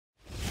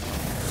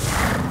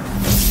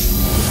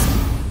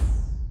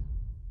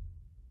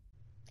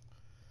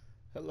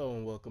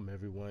Welcome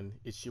everyone.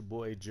 It's your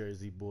boy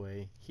Jersey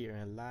Boy here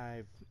and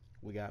live.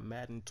 We got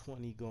Madden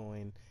 20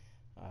 going.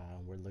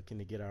 We're looking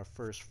to get our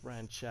first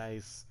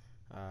franchise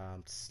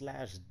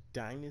slash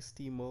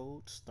dynasty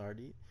mode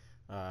started.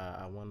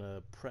 I want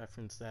to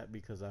preference that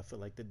because I feel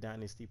like the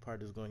dynasty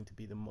part is going to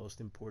be the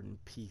most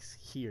important piece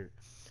here.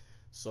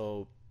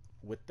 So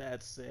with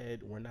that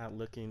said, we're not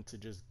looking to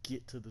just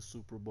get to the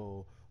Super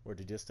Bowl or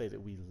to just say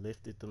that we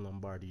lifted the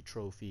Lombardi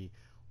trophy.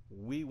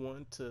 We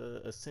want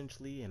to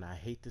essentially, and I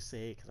hate to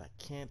say it because I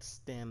can't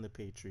stand the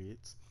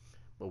Patriots,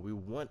 but we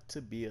want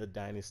to be a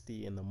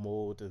dynasty in the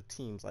mold of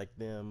teams like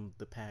them,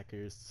 the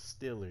Packers,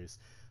 Steelers,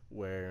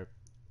 where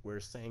we're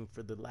saying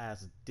for the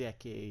last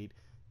decade,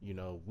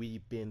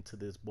 we've been to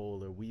this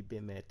bowl or we've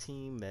been that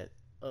team that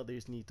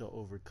others need to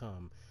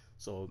overcome.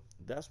 So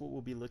that's what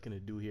we'll be looking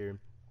to do here.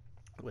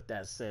 With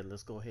that said,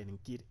 let's go ahead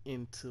and get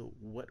into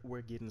what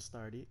we're getting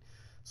started.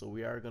 So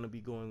we are going to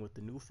be going with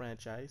the new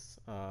franchise.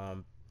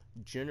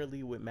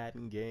 Generally with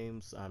Madden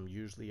games, I'm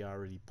usually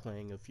already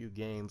playing a few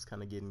games,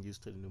 kind of getting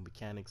used to the new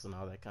mechanics and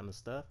all that kind of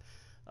stuff.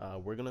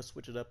 We're going to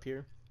switch it up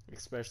here,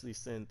 especially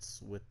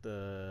since with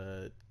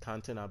the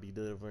content I'll be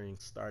delivering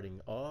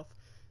starting off,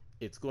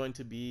 it's going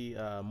to be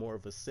more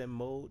of a sim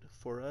mode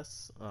for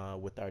us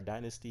with our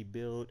dynasty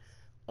build,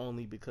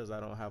 only because I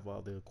don't have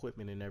all the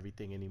equipment and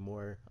everything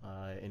anymore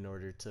in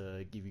order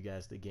to give you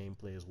guys the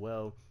gameplay as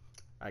well.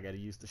 I got to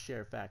use the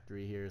share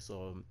factory here,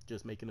 so I'm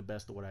just making the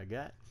best of what I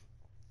got.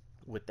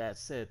 With that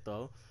said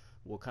though,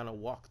 we'll kind of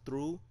walk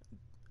through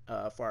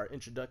for our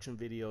introduction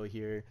video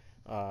here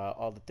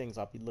all the things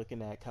I'll be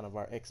looking at, kind of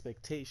our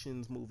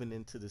expectations moving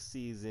into the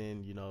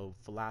season,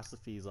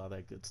 philosophies, all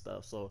that good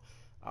stuff. So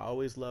I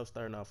always love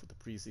starting off with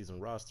the preseason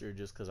roster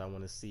just because I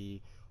want to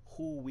see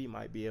who we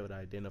might be able to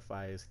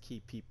identify as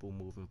key people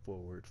moving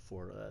forward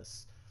for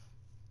us.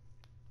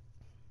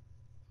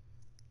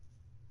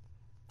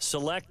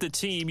 Select the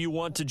team you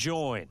want to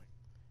join.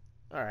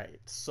 All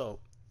right, so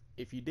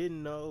if you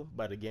didn't know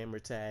by the gamer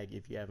tag,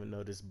 if you haven't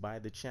noticed by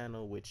the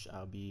channel, which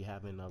I'll be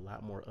having a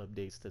lot more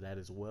updates to that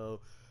as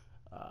well,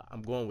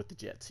 I'm going with the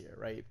Jets here,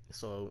 right?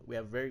 So we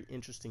have a very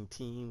interesting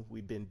team.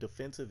 We've been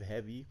defensive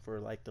heavy for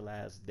like the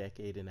last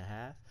decade and a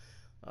half.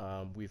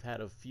 We've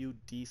had a few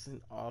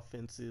decent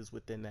offenses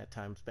within that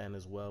time span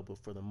as well, but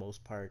for the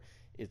most part,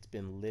 it's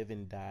been live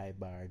and die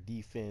by our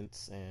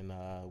defense, and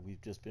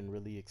we've just been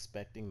really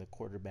expecting the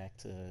quarterback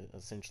to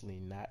essentially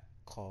not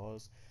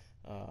cause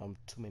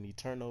too many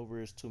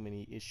turnovers, too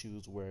many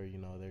issues where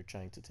they're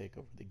trying to take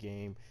over the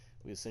game.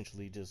 We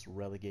essentially just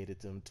relegated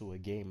them to a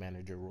game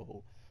manager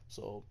role.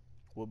 So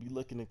we'll be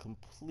looking to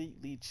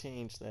completely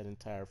change that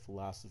entire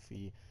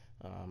philosophy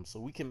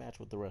so we can match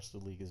what the rest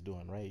of the league is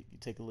doing, right? You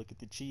take a look at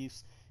the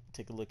Chiefs, you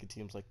take a look at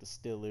teams like the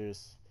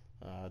Steelers,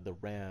 the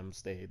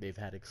Rams. They've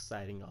had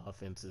exciting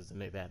offenses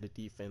and they've had a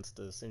defense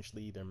to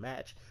essentially either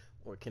match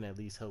or can at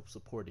least help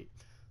support it.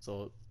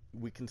 So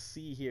we can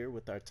see here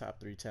with our top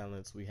three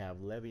talents, we have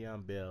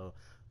Le'Veon Bell,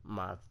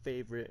 my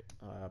favorite,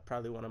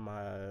 probably one of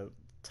my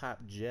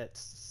top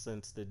Jets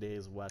since the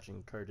days of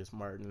watching Curtis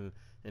Martin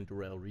and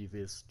Darrelle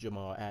Revis,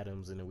 Jamal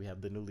Adams, and then we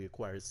have the newly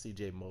acquired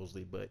C.J.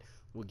 Mosley. But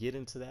we'll get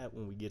into that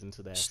when we get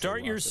into that.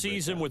 Start your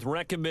season with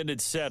recommended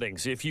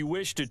settings. If you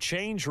wish to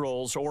change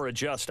roles or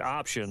adjust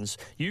options,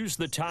 use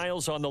the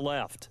tiles on the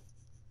left.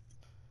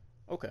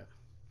 Okay,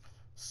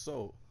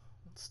 so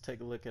let's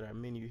take a look at our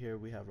menu here.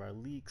 We have our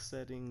league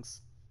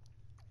settings,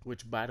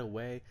 which, by the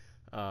way,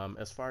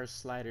 as far as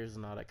sliders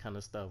and all that kind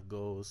of stuff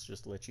goes,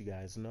 just to let you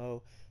guys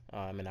know,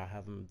 and I'll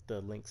have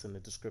the links in the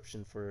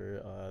description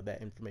for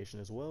that information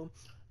as well.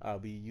 I'll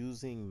be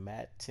using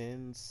Matt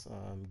 10's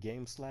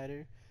game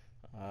slider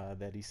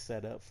that he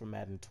set up for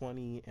Madden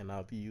 20, and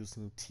I'll be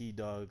using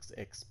T-Dog's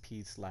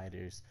XP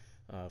sliders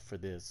for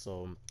this.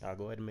 So I'll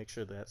go ahead and make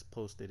sure that's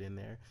posted in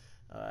there.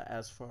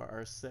 As for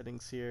our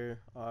settings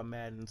here,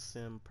 Madden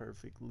Sim,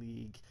 Perfect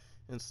League,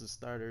 Instant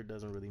Starter,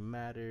 doesn't really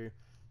matter.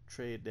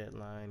 Trade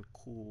deadline,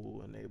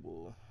 cool,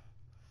 enable.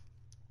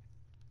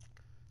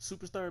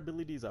 Superstar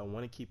abilities I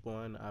want to keep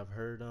on. I've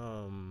heard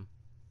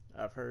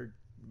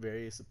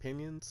various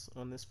opinions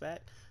on this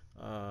fact,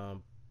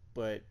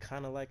 but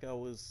kind of like I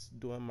was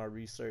doing my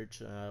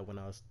research when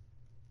I was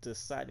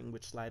deciding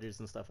which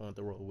sliders and stuff I want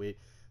to roll with.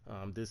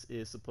 This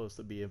is supposed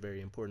to be a very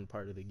important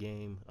part of the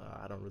game.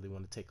 I don't really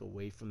want to take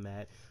away from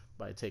that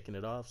by taking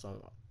it off,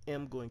 so I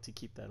am going to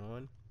keep that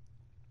on.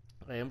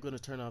 I am going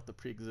to turn off the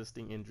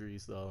pre-existing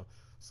injuries though,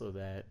 so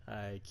that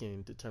I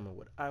can determine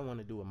what I want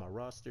to do with my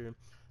roster.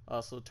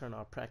 Also turn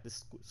off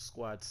practice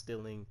squad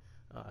stealing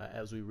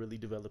as we really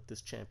develop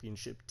this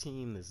championship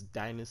team, this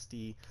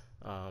dynasty.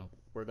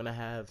 We're going to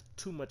have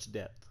too much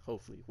depth,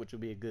 hopefully, which will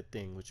be a good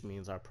thing, which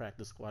means our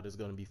practice squad is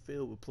going to be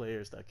filled with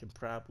players that can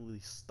probably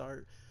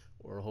start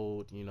or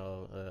hold,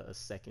 a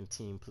second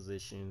team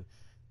position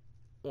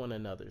on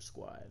another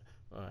squad.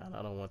 And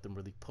I don't want them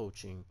really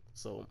poaching.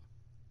 So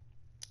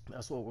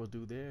that's what we'll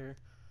do there.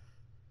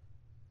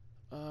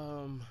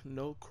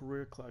 No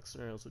career clock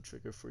scenarios will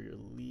trigger for your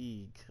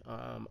league.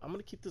 I'm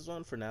gonna keep this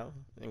on for now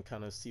and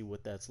kind of see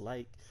what that's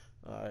like.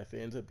 If it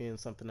ends up being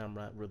something I'm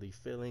not really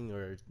feeling,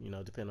 or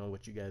depending on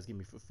what you guys give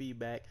me for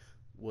feedback,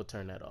 we'll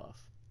turn that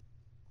off.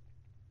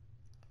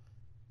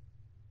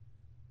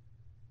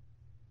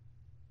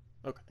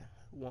 Okay,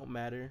 won't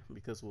matter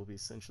because we'll be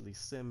essentially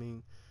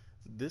simming.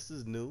 This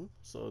is new,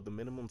 so the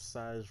minimum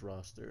size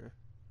roster.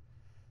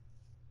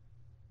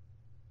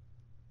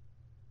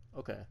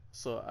 Okay,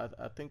 so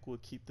I think we'll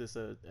keep this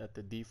at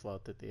the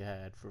default that they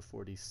had for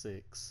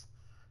 46.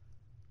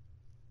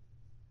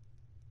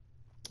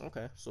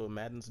 Okay, so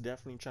Madden's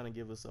definitely trying to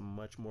give us a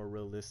much more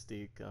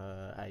realistic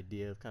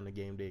idea of kind of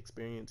game day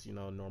experience.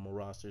 Normal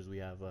rosters we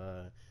have,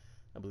 I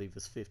believe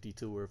it's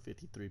 52 or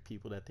 53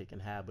 people that they can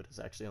have, but it's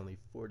actually only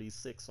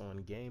 46 on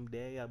game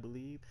day, I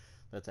believe,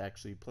 that's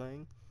actually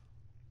playing.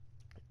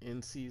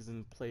 In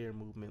season player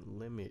movement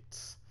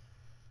limits.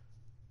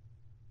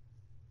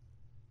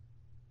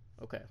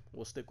 Okay,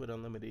 we'll stick with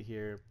unlimited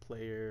here.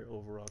 Player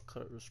overall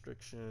cut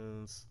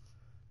restrictions.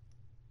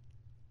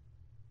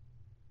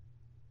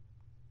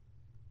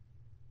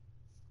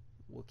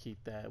 We'll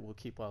keep that. We'll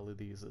keep all of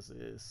these as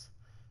is.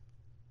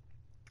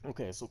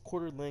 Okay, so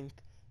quarter length,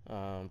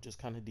 just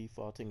kind of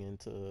defaulting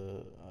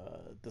into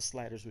the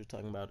sliders we were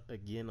talking about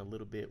again a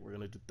little bit. We're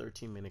gonna do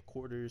 13-minute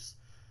quarters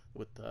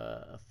with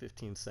a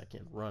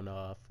 15-second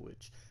runoff,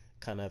 which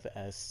kind of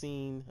as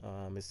seen,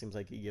 it seems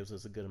like it gives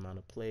us a good amount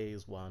of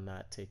plays while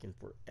not taking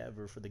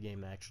forever for the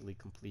game to actually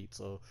complete.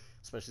 So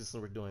especially since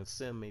we're doing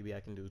sim, maybe I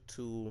can do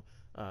two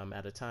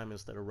at a time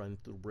instead of running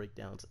through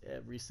breakdowns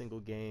every single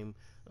game,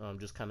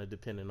 just kind of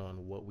depending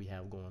on what we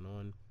have going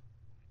on.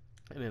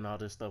 And then all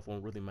this stuff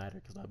won't really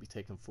matter because I'll be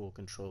taking full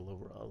control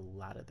over a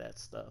lot of that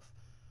stuff.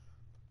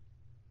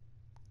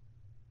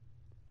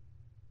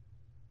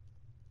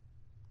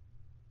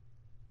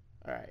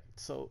 All right,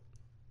 so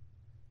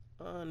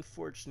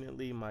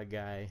unfortunately, my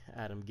guy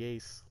Adam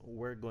Gase,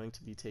 we're going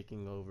to be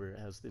taking over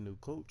as the new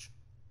coach.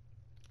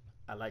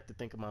 I like to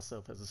think of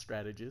myself as a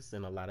strategist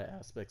in a lot of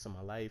aspects of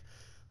my life,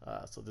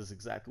 so this is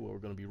exactly what we're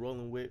going to be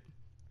rolling with.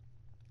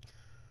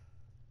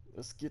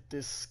 Let's get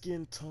this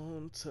skin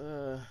tone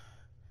to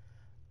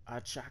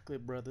our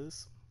chocolate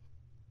brothers.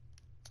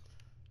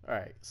 All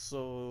right,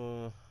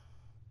 so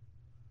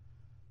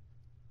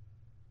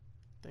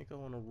I think I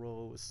want to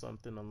roll with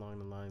something along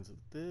the lines of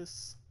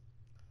this.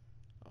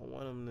 I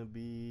want him to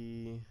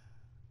be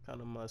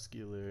kind of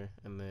muscular,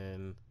 and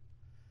then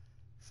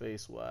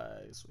face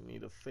wise, we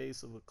need a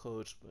face of a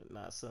coach, but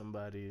not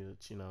somebody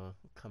that's,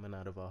 coming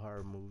out of a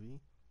horror movie.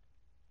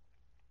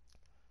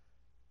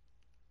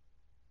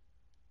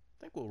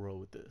 I think we'll roll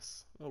with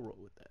this. We'll roll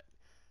with that.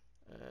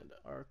 And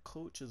our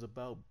coach is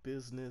about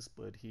business,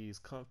 but he's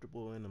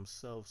comfortable in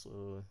himself,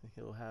 so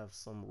he'll have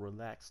some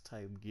relaxed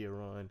type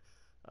gear on.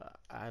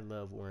 I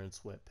love wearing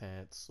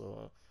sweatpants,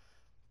 so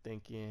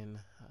thinking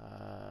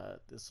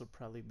this will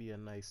probably be a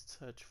nice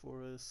touch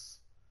for us.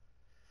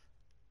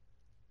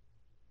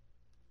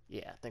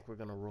 Yeah, I think we're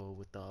gonna roll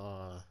with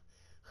the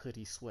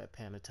hoodie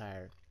sweatpant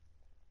attire.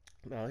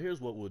 Now, here's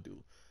what we'll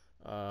do.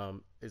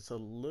 It's a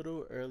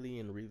little early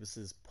in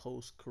Revis's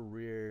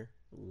post-career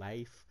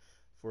life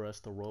for us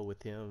to roll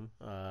with him.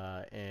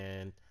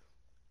 And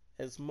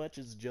as much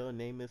as Joe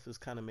Namath has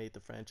kind of made the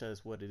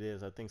franchise what it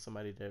is, I think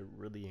somebody that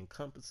really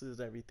encompasses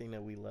everything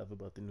that we love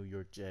about the New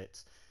York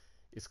Jets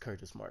is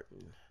Curtis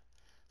Martin.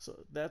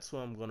 So that's who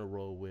I'm going to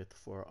roll with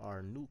for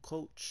our new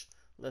coach.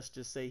 Let's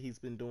just say he's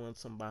been doing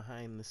some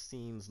behind the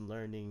scenes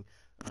learning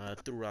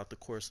throughout the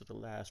course of the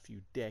last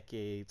few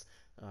decades,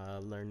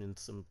 learning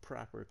some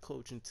proper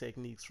coaching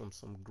techniques from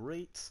some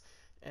greats,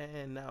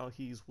 and now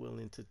he's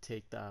willing to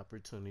take the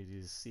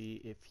opportunity to see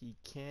if he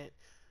can't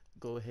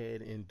go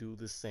ahead and do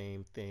the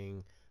same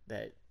thing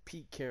that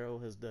Pete Carroll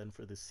has done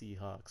for the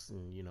Seahawks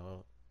and,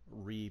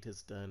 Reed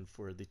has done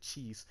for the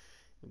Chiefs.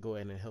 Go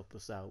ahead and help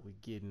us out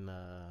with getting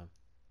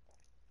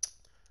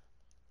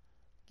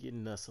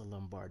us a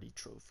Lombardi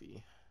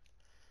trophy.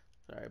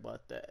 Sorry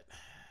about that.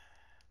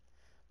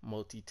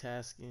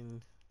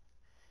 Multitasking,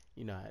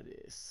 you know how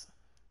it is.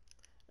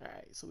 All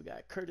right, so we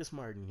got Curtis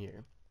Martin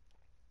here.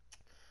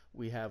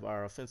 We have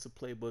our offensive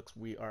playbooks.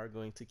 We are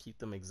going to keep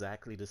them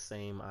exactly the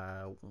same,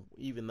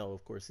 even though,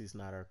 of course, he's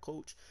not our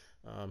coach.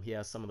 He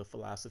has some of the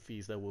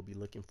philosophies that we'll be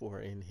looking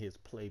for in his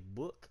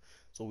playbook.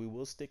 So we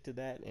will stick to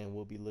that, and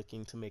we'll be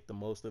looking to make the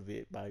most of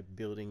it by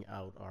building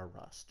out our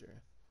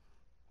roster.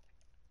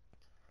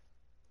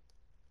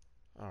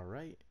 All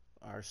right,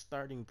 our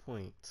starting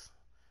point.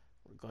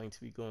 We're going to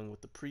be going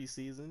with the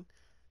preseason,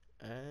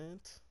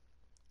 and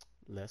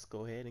let's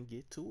go ahead and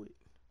get to it.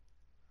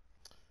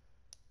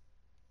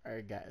 All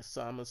right, guys.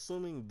 So I'm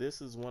assuming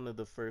this is one of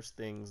the first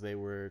things they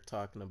were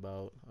talking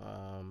about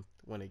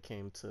when it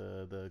came to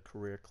the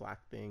career clock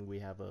thing. We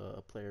have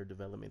a player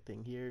development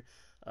thing here.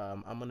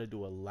 I'm gonna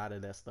do a lot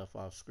of that stuff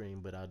off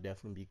screen, but I'll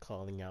definitely be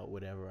calling out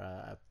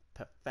whatever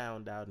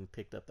found out and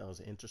picked up that was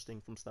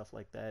interesting from stuff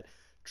like that.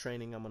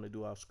 Training, I'm going to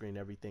do off screen.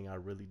 Everything, I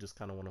really just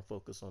kind of want to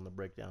focus on the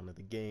breakdown of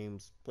the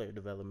games, player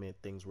development,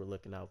 things we're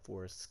looking out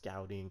for,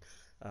 scouting,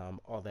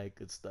 all that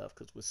good stuff.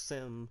 Because with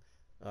sim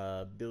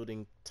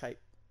building type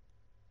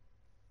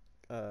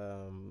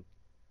um,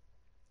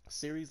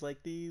 series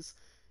like these,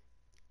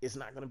 it's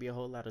not going to be a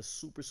whole lot of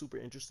super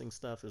interesting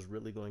stuff. Is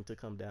really going to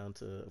come down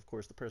to, of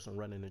course, the person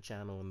running the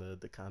channel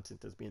and the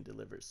content that's being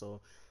delivered.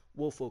 So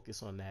we'll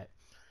focus on that.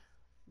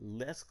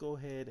 Let's go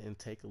ahead and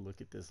take a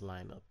look at this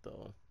lineup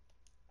though.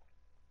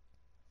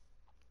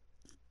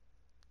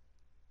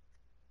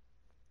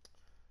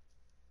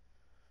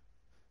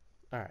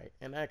 All right,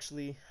 and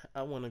actually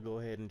I want to go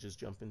ahead and just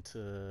jump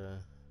into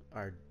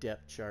our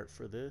depth chart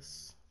for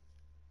this.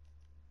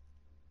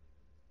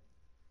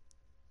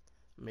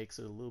 Makes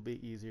it a little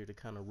bit easier to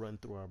kind of run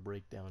through our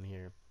breakdown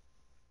here.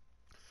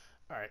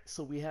 All right,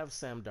 so we have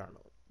Sam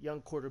Darnold,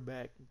 young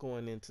quarterback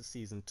going into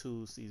season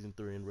 2, season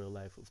 3 in real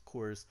life, of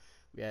course.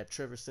 We had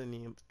Trevor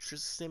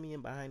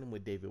Siemian behind him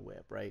with David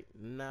Webb, right?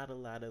 Not a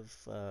lot of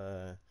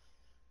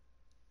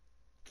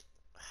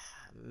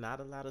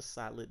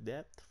solid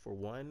depth for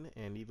one,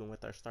 and even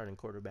with our starting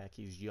quarterback,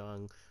 he's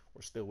young.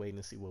 We're still waiting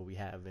to see what we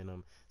have in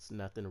him. It's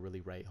nothing to really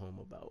write home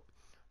about.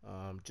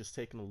 Just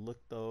taking a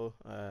look though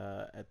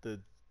at the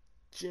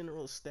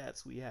general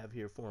stats we have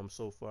here for him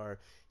so far.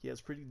 He has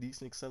pretty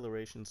decent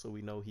acceleration, so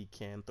we know he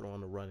can throw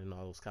on the run and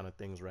all those kind of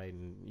things, right?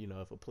 And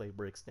if a play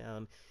breaks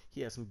down, he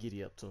has some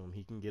giddy up to him.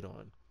 He can get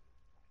on.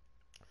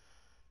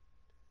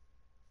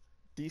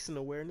 Decent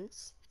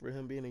awareness for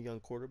him being a young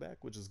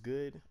quarterback, which is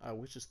good. I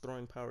wish his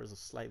throwing power is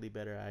slightly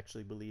better. I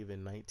actually believe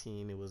in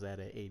 19 it was at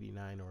an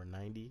 89 or a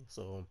 90,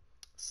 so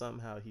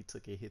somehow he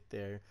took a hit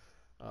there.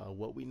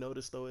 What we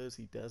noticed though is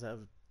he does have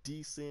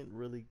decent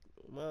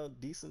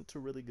to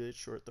really good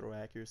short throw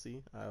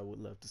accuracy. I would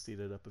love to see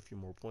that up a few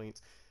more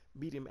points.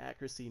 Medium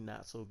accuracy,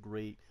 not so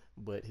great,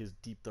 but his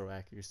deep throw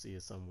accuracy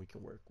is something we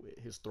can work with.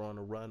 His throw on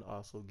the run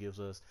also gives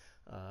us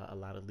a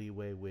lot of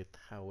leeway with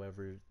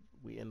however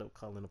we end up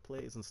calling the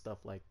plays and stuff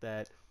like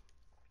that.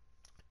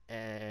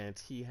 And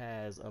he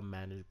has a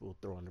manageable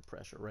throw under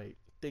pressure, right?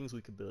 Things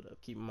we could build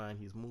up. Keep in mind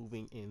he's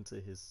moving into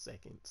his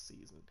second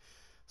season.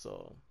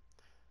 So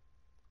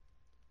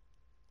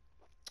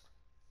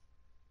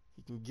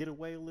he can get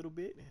away a little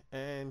bit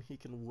and he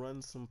can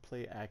run some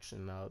play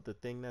action. Now, the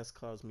thing that's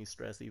caused me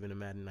stress even in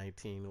Madden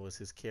 19 was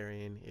his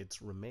carrying.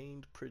 It's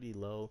remained pretty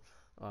low,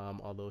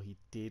 although he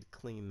did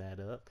clean that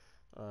up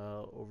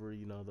over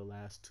the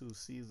last 2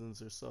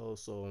 seasons or so.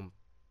 So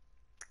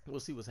we'll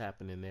see what's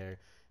happening there.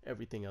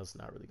 Everything else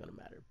not really going to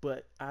matter.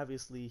 But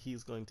obviously,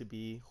 he's going to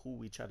be who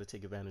we try to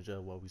take advantage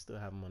of while we still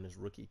have him on his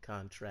rookie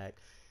contract.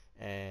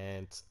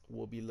 And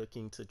we'll be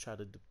looking to try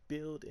to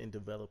build and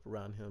develop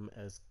around him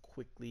as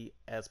quickly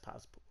as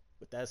possible.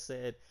 With that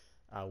said,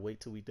 I'll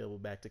wait till we double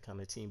back to kind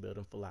of team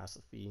building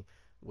philosophy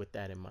with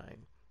that in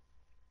mind.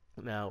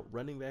 Now,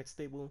 running back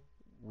stable,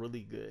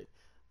 really good.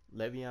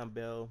 Le'Veon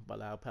Bell,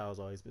 Bilal Powell's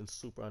always been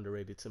super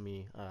underrated to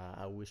me.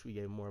 I wish we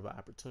gave more of an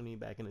opportunity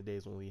back in the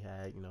days when we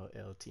had,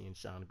 LT and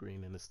Sean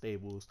Green in the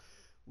stables.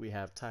 We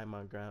have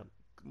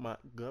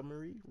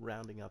Montgomery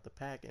rounding out the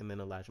pack, and then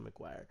Elijah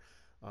McGuire.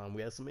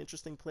 We have some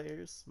interesting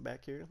players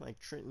back here, like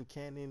Trenton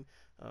Cannon,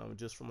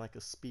 just from like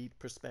a speed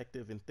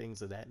perspective and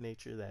things of that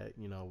nature that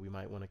we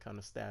might want to kind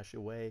of stash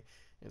away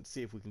and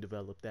see if we can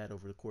develop that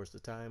over the course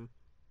of time.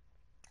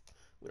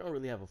 We don't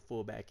really have a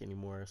fullback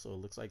anymore, so it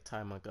looks like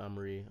Ty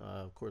Montgomery.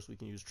 Of course, we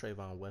can use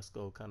Trayvon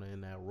Wesco kind of in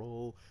that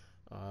role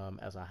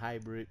as a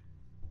hybrid.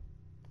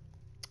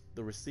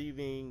 The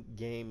receiving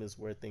game is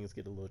where things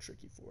get a little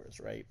tricky for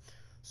us, right?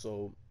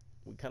 So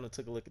we kind of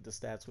took a look at the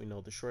stats. We know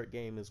the short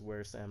game is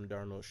where Sam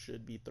Darnold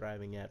should be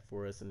thriving at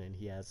for us, and then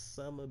he has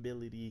some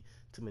ability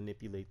to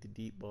manipulate the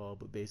deep ball,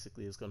 but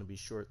basically it's going to be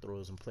short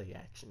throws and play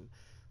action.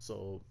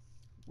 So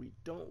we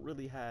don't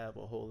really have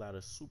a whole lot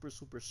of super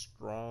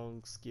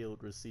strong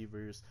skilled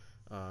receivers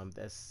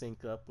that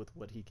sync up with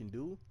what he can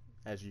do.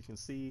 As you can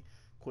see,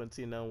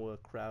 Quincy Noah,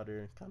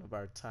 Crowder, kind of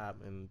our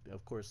top, and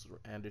of course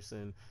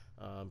Anderson,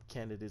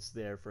 candidates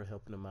there for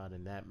helping him out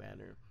in that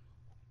manner.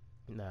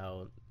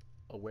 Now,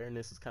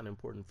 awareness is kind of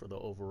important for the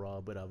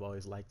overall, but I've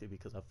always liked it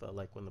because I felt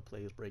like when the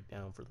plays break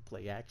down for the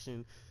play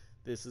action,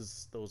 this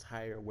is those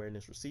higher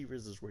awareness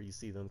receivers is where you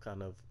see them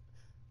kind of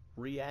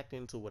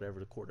reacting to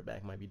whatever the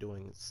quarterback might be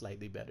doing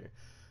slightly better.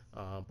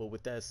 But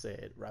with that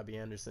said, Robbie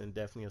Anderson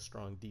definitely a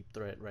strong deep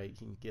threat, right? He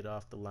can get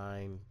off the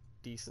line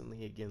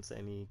decently against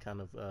any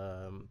kind of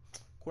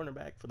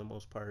cornerback for the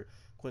most part.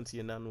 Quincy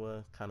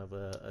Enunwa, kind of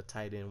a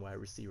tight end wide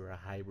receiver, a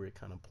hybrid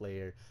kind of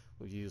player.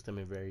 We've used him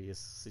in various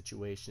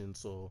situations,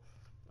 so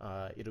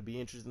it'll be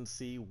interesting to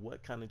see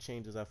what kind of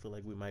changes I feel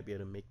like we might be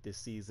able to make this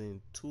season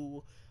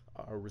to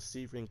our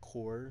receiving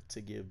core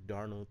to give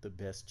Darnold the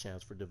best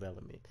chance for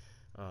development.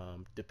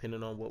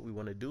 Depending on what we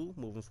want to do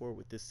moving forward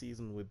with this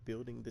season with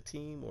building the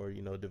team or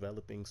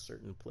developing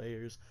certain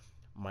players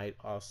might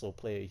also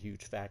play a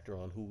huge factor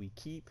on who we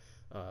keep,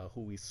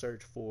 who we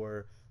search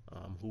for,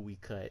 who we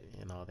cut,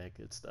 and all that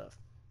good stuff.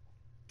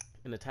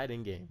 In the tight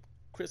end game,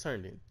 Chris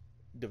Herndon,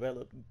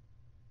 developed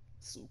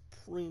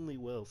supremely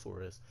well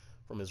for us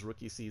from his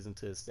rookie season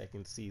to his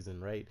second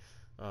season, right?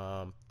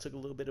 Took a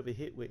little bit of a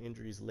hit with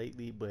injuries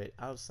lately, but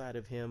outside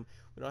of him,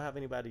 we don't have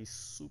anybody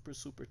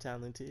super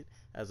talented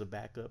as a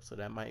backup, so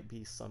that might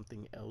be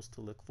something else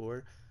to look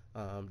for.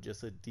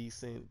 Just a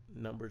decent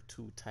number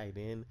two tight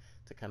end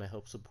to kind of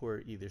help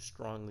support either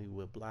strongly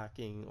with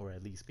blocking or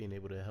at least being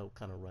able to help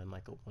kind of run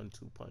like a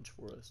 1-2 punch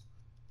for us.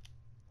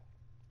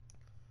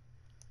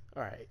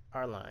 All right,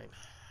 our line.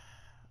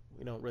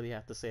 We don't really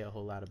have to say a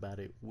whole lot about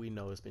it. We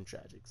know it's been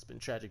tragic. It's been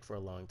tragic for a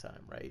long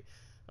time, right?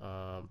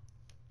 Um,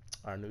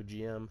 our new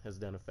GM has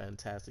done a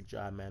fantastic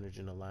job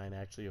managing the line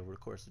actually over the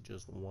course of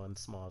just one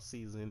small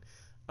season.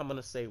 I'm going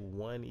to say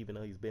one, even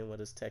though he's been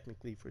with us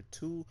technically for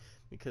two,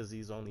 because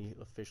he's only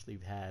officially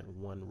had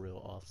one real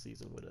off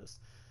season with us.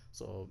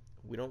 So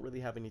we don't really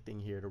have anything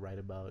here to write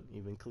about.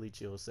 Even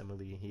Kalichio,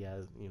 similarly, he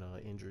has,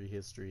 injury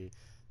history.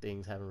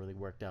 Things haven't really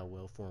worked out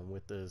well for him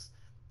with us.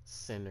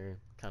 Center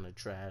kind of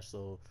trash.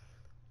 So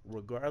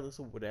regardless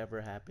of whatever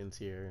happens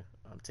here,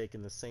 I'm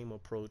taking the same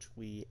approach.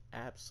 We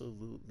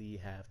absolutely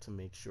have to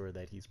make sure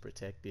that he's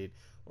protected,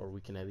 or we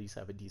can at least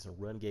have a decent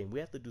run game. We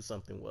have to do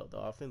something well. The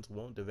offense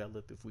won't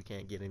develop if we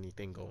can't get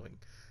anything going.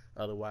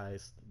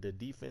 Otherwise, the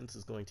defense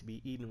is going to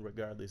be eaten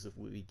regardless if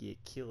we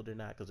get killed or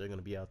not, because they're going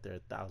to be out there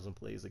 1,000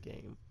 plays a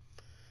game.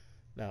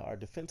 Now, our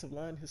defensive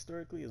line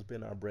historically has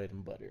been our bread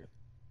and butter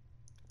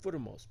for the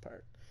most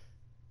part.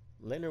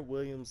 Leonard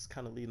Williams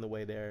kind of leading the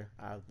way there.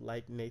 I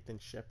like Nathan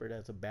Shepard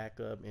as a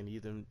backup and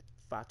even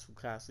Fatu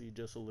Kasi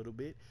just a little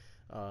bit.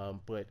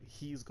 But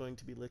he's going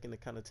to be looking to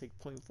kind of take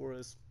point for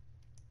us.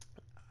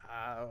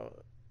 Uh,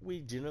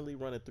 we generally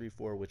run a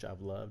 3-4, which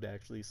I've loved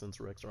actually since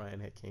Rex Ryan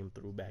had came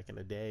through back in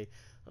the day.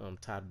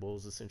 Todd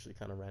Bowles essentially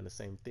kind of ran the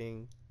same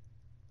thing.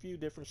 Few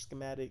different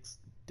schematics,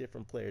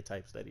 different player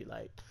types that he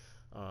liked.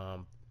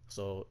 Um,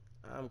 so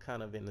I'm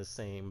kind of in the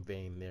same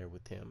vein there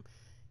with him.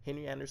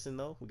 Henry Anderson,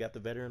 though, we got the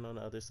veteran on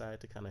the other side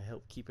to kind of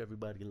help keep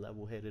everybody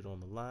level headed on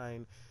the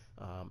line.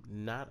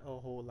 Not a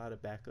whole lot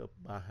of backup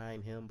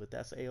behind him, but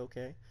that's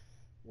a-okay.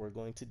 We're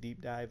going to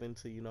deep dive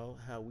into,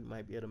 how we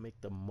might be able to make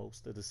the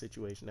most of the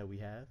situation that we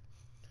have.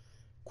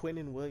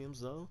 Quentin Williams,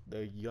 though,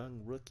 the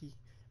young rookie,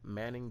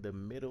 manning the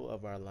middle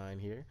of our line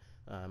here.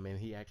 And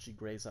he actually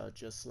grades out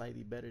just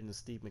slightly better than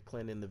Steve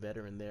McClendon, the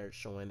veteran there,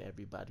 showing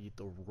everybody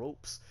the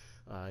ropes,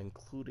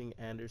 including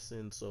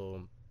Anderson.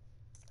 So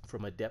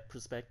from a depth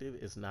perspective,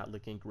 it's not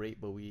looking great,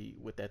 but we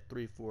with that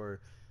 3-4,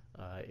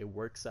 it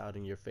works out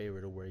in your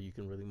favor to where you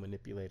can really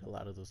manipulate a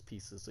lot of those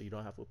pieces. So you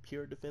don't have a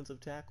pure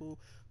defensive tackle,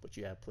 but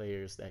you have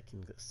players that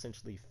can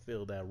essentially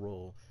fill that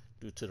role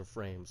due to the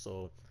frame.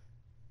 So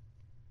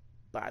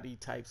body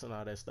types and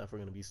all that stuff are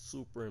going to be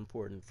super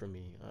important for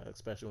me,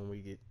 especially when we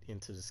get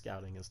into the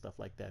scouting and stuff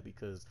like that,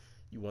 because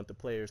you want the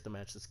players to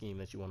match the scheme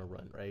that you want to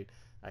run, right?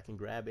 I can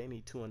grab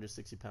any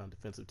 260-pound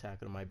defensive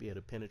tackle that might be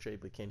able to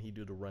penetrate, but can he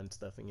do the run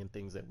stuffing and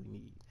things that we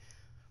need?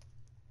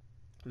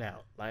 Now,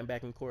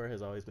 linebacking core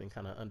has always been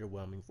kind of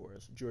underwhelming for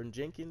us. Jordan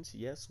Jenkins,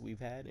 yes, we've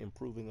had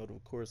improving over the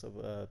course of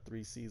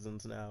 3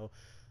 seasons now,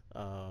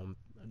 um,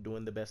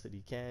 doing the best that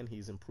he can.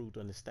 He's improved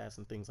on his stats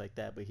and things like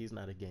that, but he's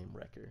not a game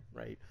wrecker,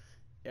 right?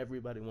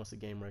 Everybody wants a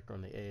game wrecker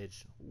on the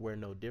edge. We're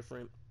no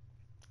different.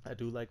 I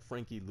do like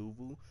Frankie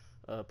Louvu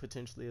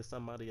potentially as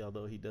somebody,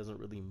 although he doesn't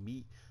really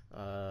meet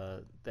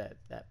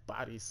that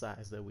body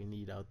size that we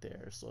need out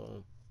there.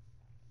 So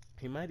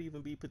he might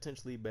even be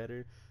potentially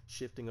better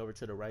shifting over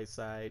to the right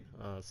side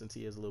since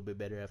he is a little bit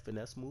better at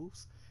finesse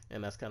moves,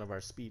 and that's kind of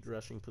our speed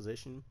rushing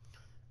position.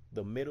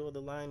 The middle of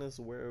the line is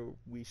where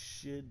we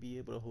should be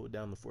able to hold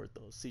down the fort,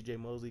 though. CJ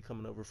Mosley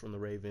coming over from the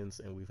Ravens,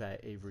 and we've had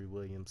Avery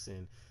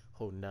Williamson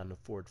holding down the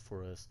fort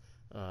for us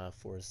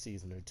for a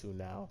season or two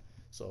now.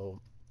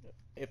 So,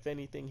 if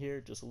anything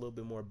here, just a little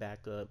bit more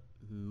backup,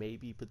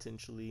 maybe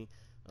potentially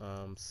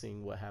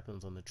seeing what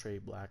happens on the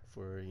trade block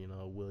for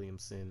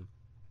Williamson.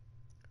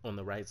 On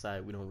the right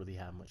side, we don't really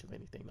have much of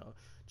anything though.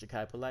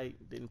 Ja'Kai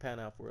Polite didn't pan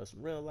out for us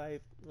in real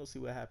life. We'll see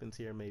what happens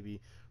here.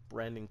 Maybe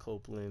Brandon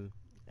Copeland,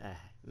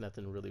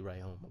 nothing to really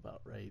write home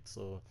about, right?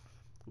 So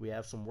we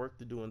have some work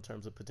to do in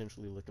terms of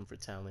potentially looking for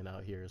talent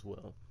out here as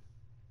well.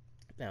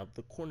 Now,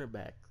 the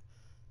cornerback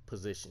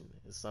position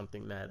is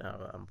something that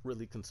I'm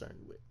really concerned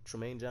with.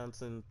 Tremaine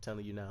Johnson,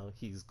 telling you now,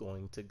 he's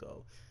going to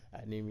go. I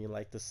didn't even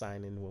like the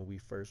signing when we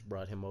first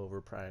brought him over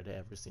prior to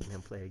ever seeing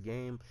him play a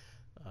game.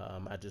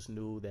 I just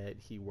knew that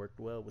he worked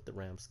well with the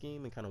Rams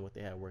scheme and kind of what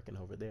they had working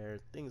over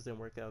there. Things didn't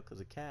work out because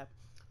of cap.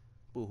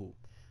 Boo-hoo.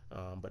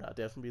 But I'll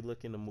definitely be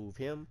looking to move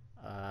him.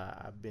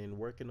 I've been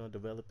working on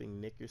developing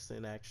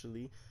Nickerson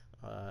actually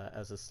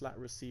as a slot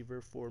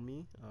receiver for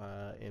me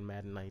in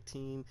Madden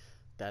 19.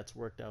 That's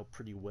worked out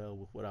pretty well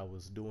with what I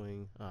was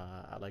doing.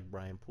 I like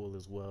Brian Poole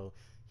as well.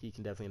 He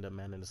can definitely end up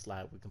manning the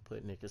slot. We can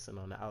put Nickerson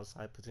on the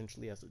outside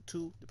potentially as a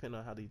 2, depending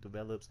on how he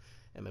develops.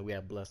 And then we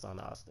have Bless on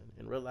Austin.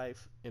 In real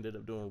life, ended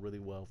up doing really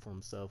well for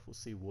himself. We'll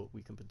see what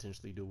we can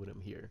potentially do with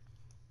him here.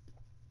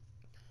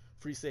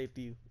 Free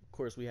safety, of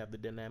course, we have the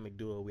dynamic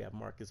duo. We have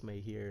Marcus May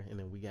here, and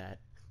then we got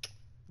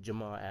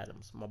Jamal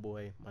Adams, my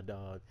boy, my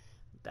dog,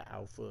 the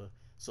alpha.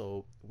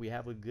 So we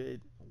have a good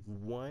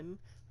one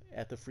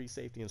at the free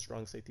safety and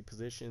strong safety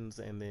positions,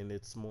 and then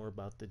it's more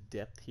about the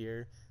depth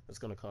here that's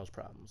going to cause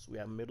problems. We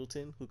have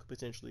Middleton, who could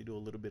potentially do a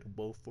little bit of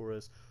both for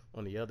us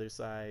on the other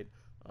side,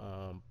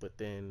 but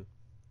then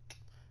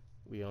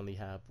we only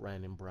have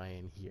Brandon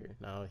Bryan here.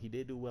 Now, he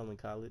did do well in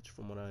college,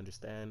 from what I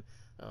understand.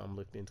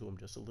 Looked into him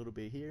just a little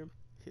bit here.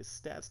 His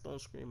stats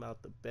don't scream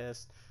out the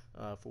best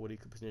for what he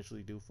could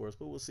potentially do for us,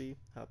 but we'll see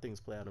how things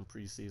play out in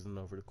preseason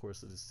over the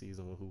course of the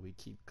season with who we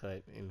keep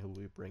cut and who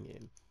we bring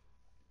in.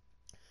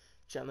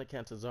 Chandler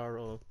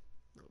Cantazaro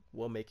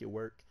will make it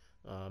work.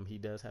 He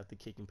does have the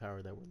kicking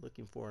power that we're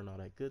looking for and all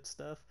that good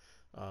stuff.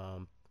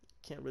 Um,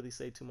 can't really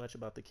say too much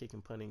about the kick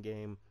and punting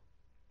game.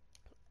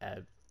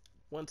 At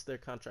once their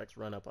contracts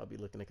run up, I'll be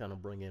looking to kind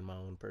of bring in my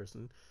own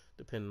person,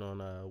 depending on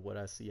what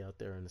I see out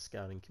there in the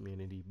scouting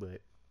community.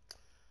 But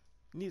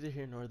neither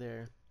here nor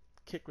there.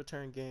 Kick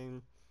return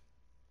game,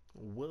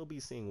 we'll be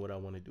seeing what I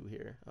want to do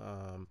here.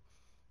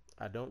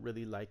 I don't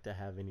really like to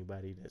have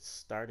anybody that's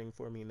starting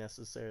for me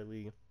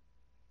necessarily,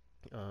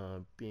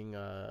 being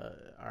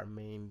our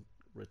main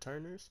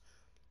returners.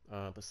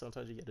 But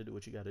sometimes you got to do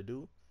what you got to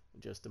do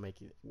just to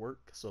make it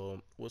work.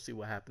 So we'll see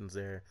what happens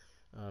there.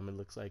 It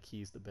looks like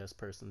he's the best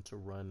person to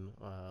run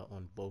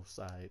on both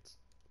sides.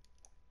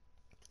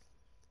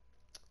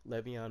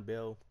 Le'Veon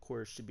Bell, of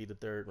course, should be the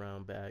third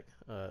round back.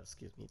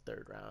 Excuse me,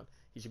 third round.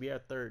 He should be our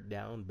third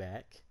down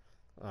back.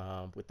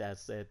 With that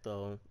said,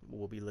 though,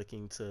 we'll be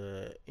looking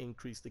to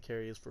increase the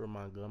carries for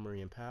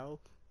Montgomery and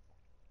Powell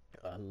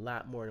a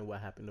lot more than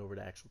what happened over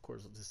the actual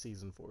course of the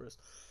season for us.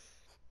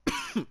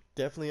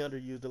 Definitely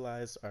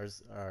underutilized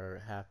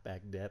our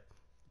halfback depth.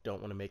 Don't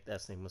want to make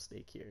that same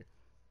mistake here.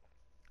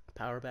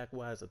 Power back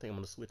wise, I think I'm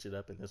going to switch it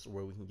up, and this is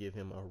where we can give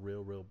him a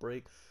real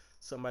break.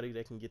 Somebody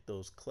that can get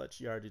those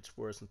clutch yardage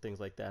for us and things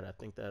like that. I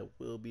think that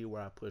will be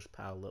where I push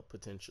Powell up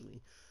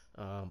potentially.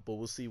 But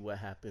we'll see what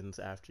happens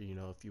after,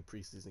 a few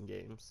preseason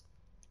games.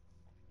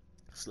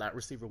 Slot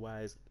receiver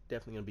wise,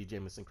 definitely going to be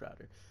Jamison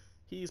Crowder.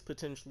 He's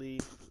potentially,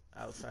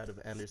 outside of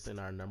Anderson,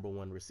 our number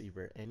one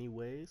receiver,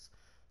 anyways.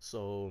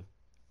 So,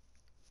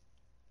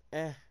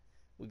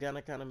 we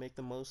gotta kind of make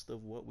the most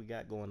of what we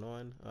got going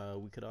on.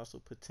 We could also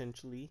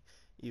potentially,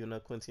 even though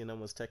Quincy and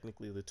was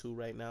technically the two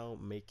right now,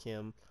 make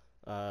him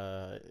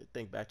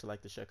think back to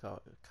like the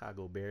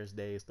Chicago Bears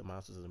days, the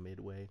Monsters of the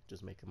Midway.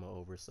 Just make him an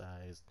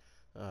oversized,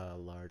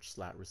 large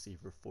slot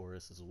receiver for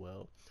us as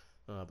well.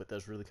 But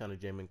that's really kind of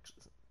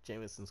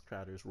Jamison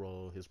Crowder's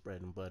role, his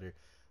bread and butter.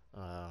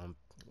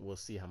 We'll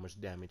see how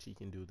much damage he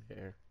can do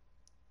there.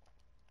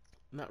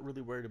 Not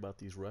really worried about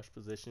these rush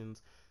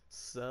positions.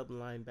 Sub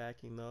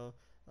linebacking though,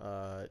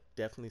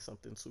 definitely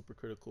something super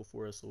critical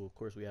for us. So of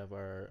course we have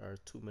our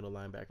two middle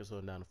linebackers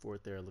holding down the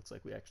fourth there. It looks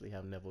like we actually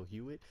have Neville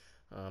Hewitt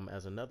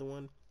as another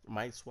one.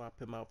 Might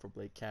swap him out for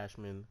Blake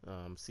Cashman.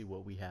 See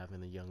what we have in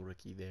the young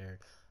rookie there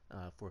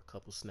for a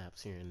couple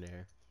snaps here and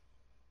there.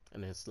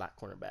 And then slot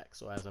cornerback.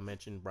 So as I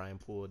mentioned, Brian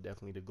Poole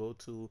definitely the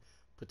go-to.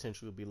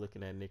 Potentially we'll be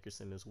looking at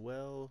Nickerson as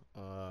well.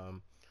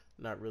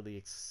 Not really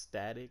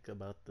ecstatic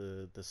about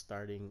the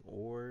starting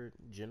or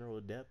general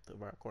depth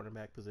of our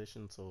cornerback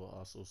position, so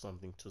also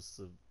something to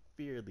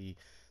severely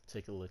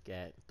take a look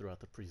at throughout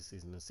the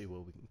preseason and see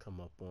what we can come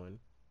up on.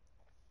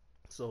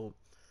 So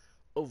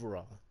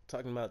overall,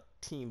 talking about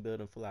team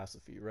building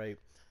philosophy, right?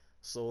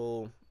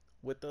 So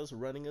with us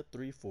running a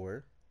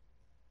 3-4,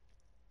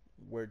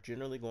 we're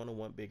generally going to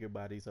want bigger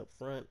bodies up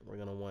front. We're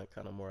going to want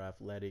kind of more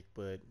athletic,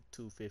 but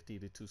 250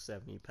 to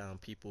 270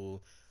 pound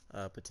people,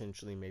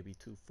 potentially maybe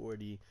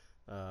 240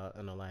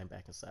 on the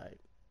linebacking side.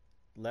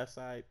 Left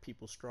side,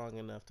 people strong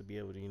enough to be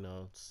able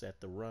to, set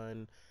the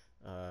run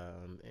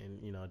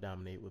and,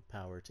 dominate with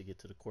power to get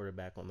to the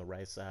quarterback. On the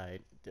right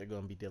side, they're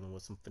going to be dealing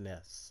with some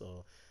finesse.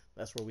 So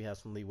that's where we have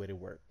some leeway to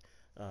work.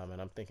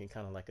 And I'm thinking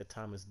kind of like a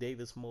Thomas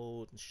Davis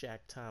mold, Shaq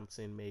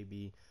Thompson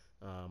maybe,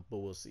 but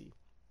we'll see.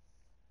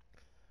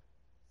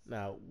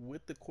 Now,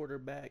 with the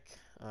quarterback,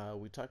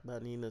 we talked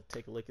about needing to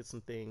take a look at some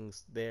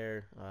things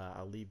there.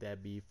 I'll leave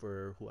that be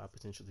for who I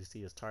potentially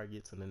see as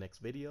targets in the next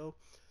video.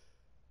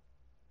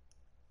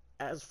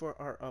 As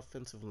for our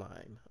offensive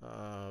line,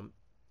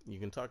 you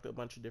can talk to a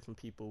bunch of different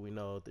people. We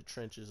know the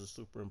trenches are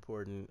super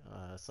important.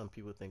 Some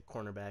people think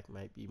cornerback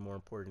might be more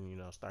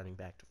important, starting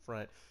back to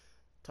front.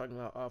 Talking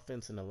about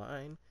offense in the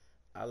line,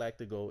 I like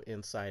to go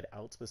inside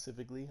out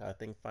specifically. I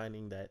think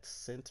finding that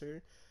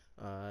center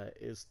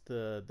is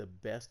the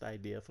best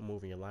idea for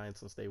moving your line,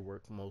 since they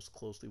work most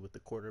closely with the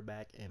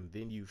quarterback, and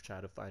then you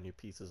try to find your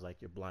pieces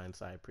like your blind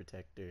side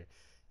protector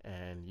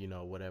and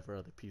whatever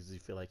other pieces you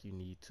feel like you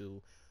need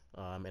to.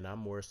 And I'm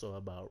more so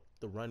about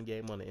the run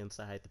game on the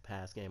inside, the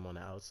pass game on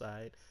the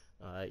outside.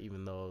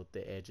 Even though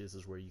the edges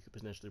is where you could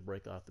potentially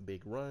break off the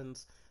big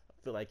runs, I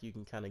feel like you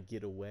can kind of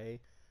get away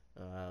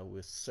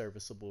with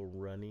serviceable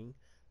running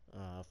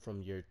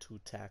from your two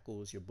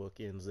tackles, your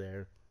bookends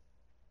there.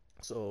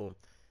 So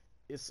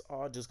it's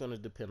all just going to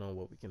depend on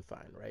what we can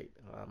find, right?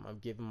 I'm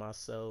giving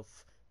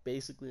myself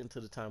basically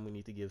until the time we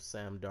need to give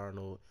Sam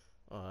Darnold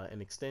an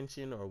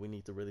extension, or we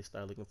need to really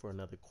start looking for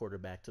another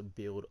quarterback to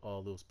build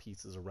all those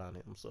pieces around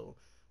him. So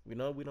We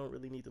know we don't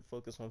really need to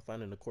focus on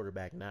finding a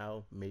quarterback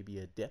now. Maybe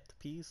a depth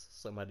piece,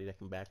 somebody that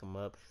can back him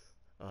up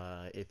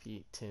if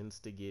he tends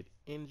to get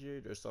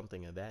injured or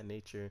something of that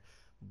nature.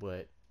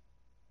 But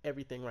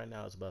everything right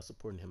now is about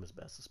supporting him as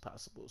best as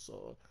possible.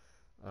 So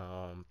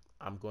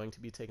I'm going to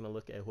be taking a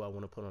look at who I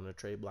want to put on the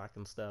trade block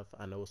and stuff.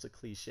 I know it's a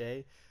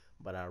cliche,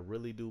 but I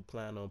really do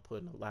plan on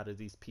putting a lot of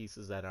these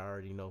pieces that I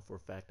already know for a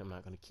fact I'm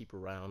not going to keep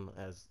around,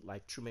 as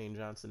like Trumaine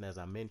Johnson, as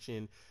I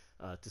mentioned,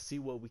 to see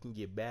what we can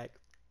get back.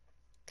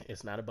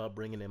 It's not about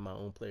bringing in my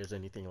own players or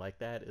anything like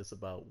that. It's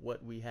about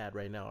what we had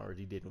right now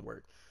already didn't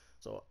work.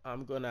 So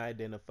I'm going to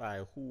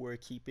identify who we're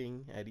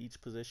keeping at each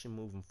position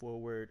moving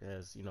forward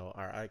as,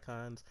 our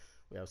icons.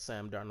 We have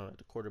Sam Darnold at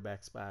the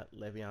quarterback spot,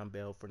 Le'Veon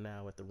Bell for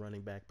now at the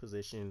running back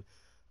position.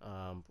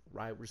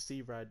 Right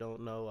receiver, I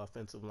don't know.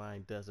 Offensive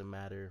line doesn't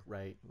matter,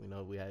 right?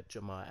 We had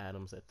Jamal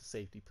Adams at the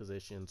safety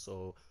position.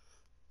 So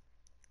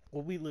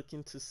we'll be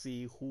looking to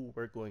see who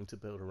we're going to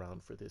build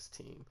around for this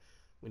team.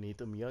 We need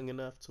them young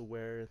enough to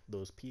where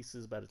those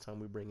pieces, by the time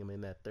we bring them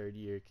in that third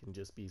year, can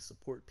just be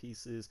support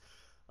pieces.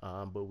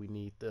 But we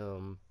need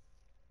them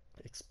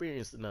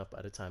experienced enough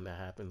by the time that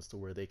happens to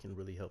where they can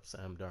really help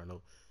Sam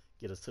Darnold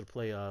get us to the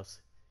playoffs,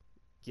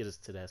 get us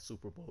to that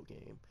Super Bowl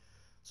game.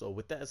 So,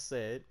 with that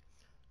said,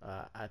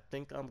 I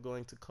think I'm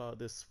going to call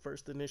this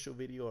first initial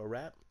video a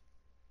wrap.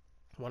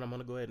 What I'm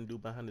going to go ahead and do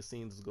behind the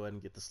scenes is go ahead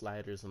and get the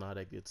sliders and all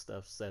that good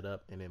stuff set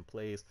up and in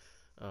place,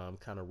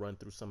 kind of run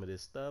through some of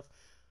this stuff.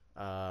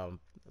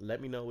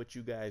 Let me know what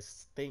you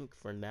guys think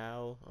for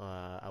now.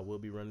 I will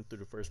be running through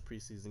the first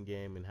preseason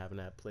game and having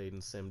that played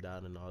and simmed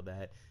out and all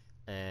that.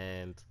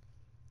 And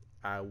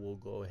I will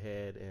go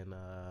ahead and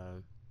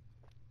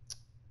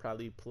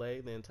probably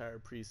play the entire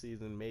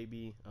preseason,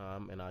 maybe,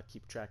 and I'll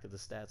keep track of the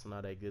stats and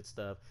all that good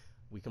stuff.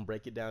 We can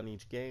break it down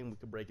each game. We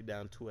can break it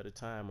down two at a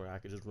time, or I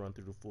could just run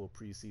through the full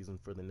preseason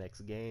for the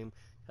next game,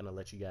 kind of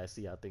let you guys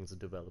see how things have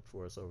developed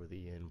for us over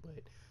the end.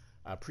 But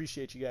I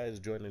appreciate you guys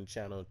joining the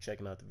channel,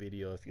 checking out the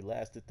video. If you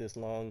lasted this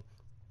long,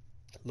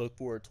 look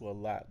forward to a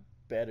lot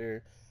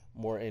better,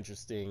 more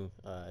interesting,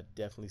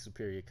 definitely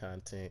superior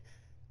content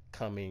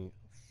coming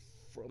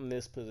from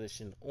this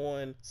position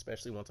on,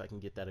 especially once I can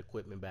get that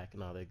equipment back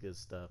and all that good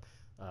stuff.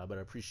 But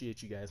I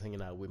appreciate you guys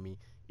hanging out with me.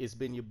 It's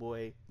been your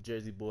boy,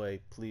 Jersey Boy.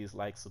 Please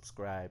like,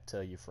 subscribe,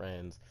 tell your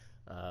friends.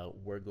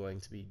 We're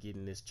going to be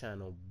getting this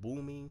channel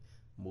booming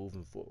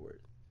moving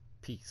forward.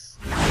 Peace.